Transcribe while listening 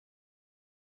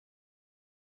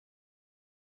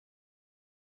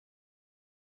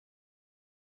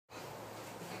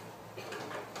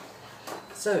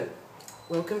So,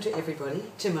 welcome to everybody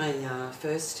to my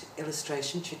first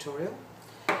illustration tutorial.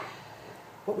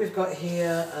 What we've got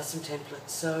here are some templates.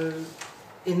 So,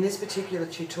 in this particular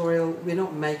tutorial, we're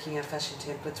not making our fashion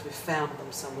templates, we've found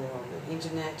them somewhere on the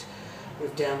internet,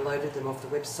 we've downloaded them off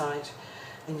the website,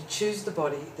 and you choose the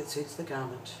body that suits the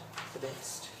garment the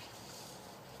best.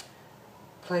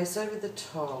 Place over the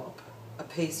top a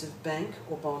piece of bank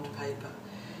or bond paper.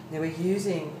 Now we're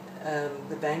using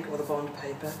the bank or the bond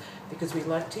paper because we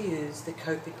like to use the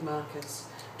copic markers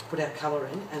to put our colour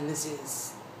in, and this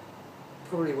is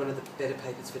probably one of the better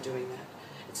papers for doing that.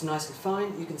 It's nice and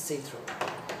fine, you can see through it.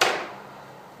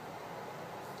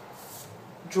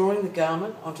 Drawing the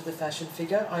garment onto the fashion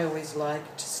figure, I always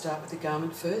like to start with the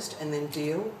garment first and then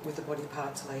deal with the body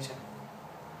parts later.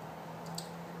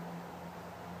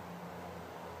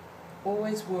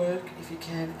 Always work, if you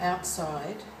can,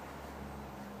 outside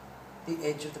the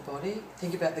edge of the body.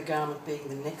 Think about the garment being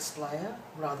the next layer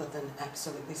rather than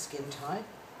absolutely skin tight.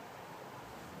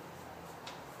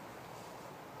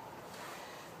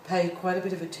 Pay quite a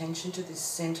bit of attention to this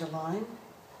centre line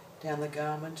down the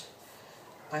garment.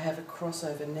 I have a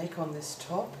crossover neck on this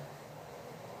top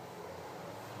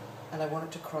and I want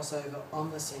it to cross over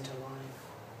on the centre line.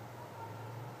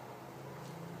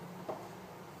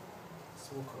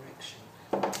 Small correction.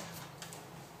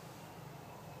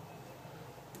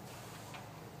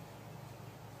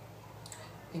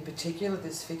 In particular,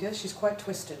 this figure, she's quite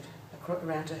twisted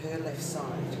around to her left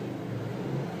side.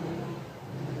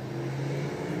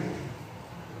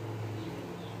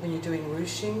 When you're doing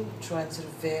ruching, try and sort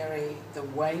of vary the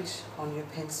weight on your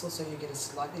pencil so you get a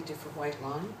slightly different weight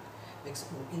line. Makes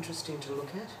it more interesting to look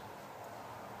at.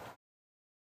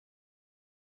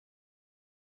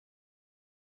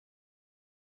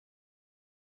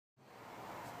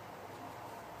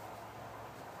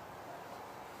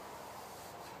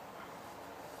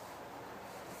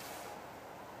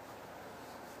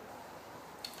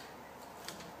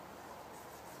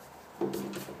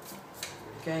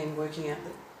 Again, working out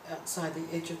outside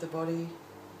the edge of the body.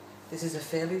 This is a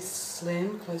fairly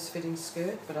slim, close-fitting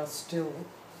skirt, but I'll still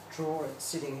draw it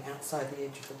sitting outside the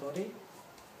edge of the body.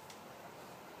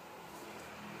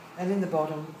 And in the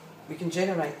bottom, we can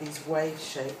generate these wave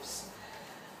shapes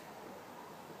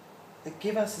that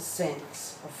give us a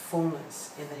sense of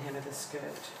fullness in the hem of the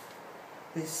skirt.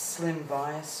 This slim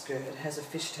bias skirt has a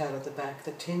fishtail at the back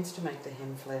that tends to make the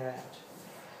hem flare out.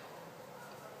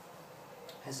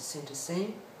 Has a centre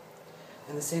seam,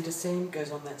 and the centre seam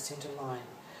goes on that centre line.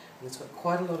 And it's got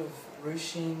quite a lot of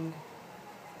ruching.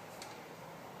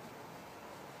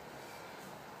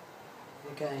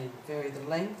 Again, vary the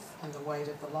length and the weight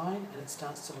of the line, and it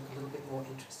starts to look a little bit more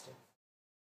interesting.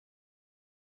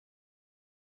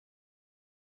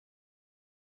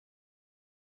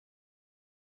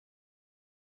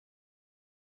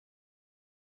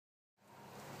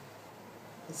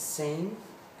 The seam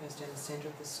goes down the centre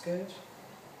of the skirt.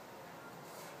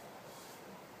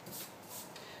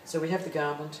 So we have the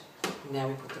garment, now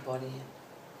we put the body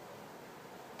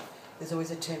in. There's always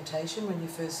a temptation when you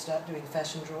first start doing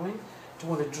fashion drawing to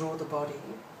want to draw the body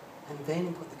and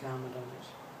then put the garment on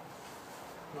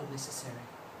it. Not necessary.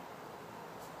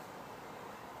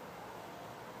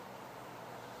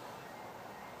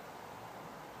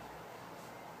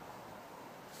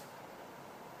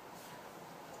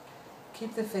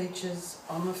 Keep the features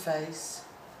on the face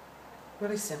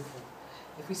really simple.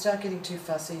 If we start getting too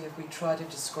fussy, if we try to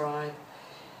describe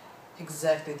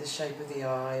exactly the shape of the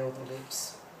eye or the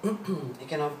lips, it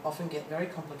can often get very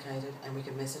complicated and we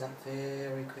can mess it up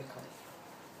very quickly.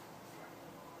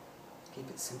 Keep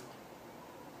it simple.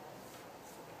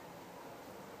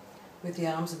 With the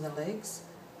arms and the legs,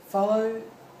 follow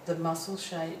the muscle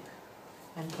shape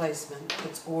and placement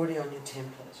that's already on your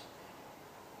template.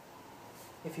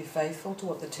 If you're faithful to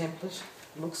what the template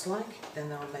looks like, then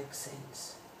they'll make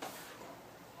sense.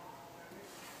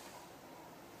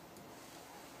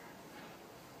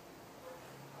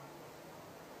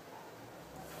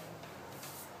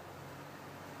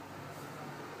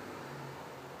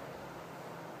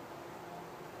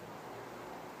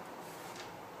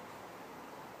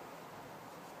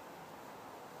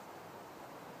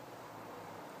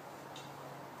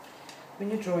 When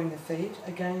you're drawing the feet,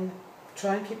 again,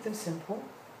 try and keep them simple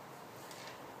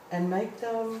and make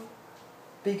them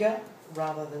bigger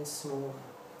rather than smaller.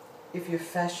 If your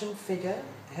fashion figure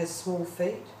has small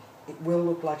feet, it will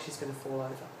look like she's going to fall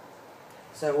over.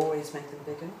 So always make them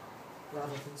bigger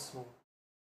rather than small.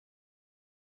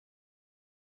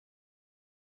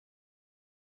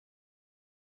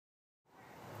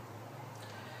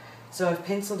 So I've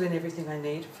penciled in everything I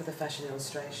need for the fashion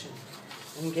illustration.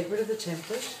 And get rid of the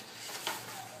template.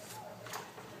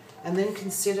 and then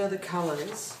consider the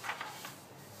colours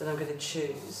that I'm going to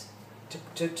choose to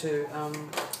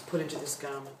put into this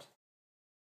garment.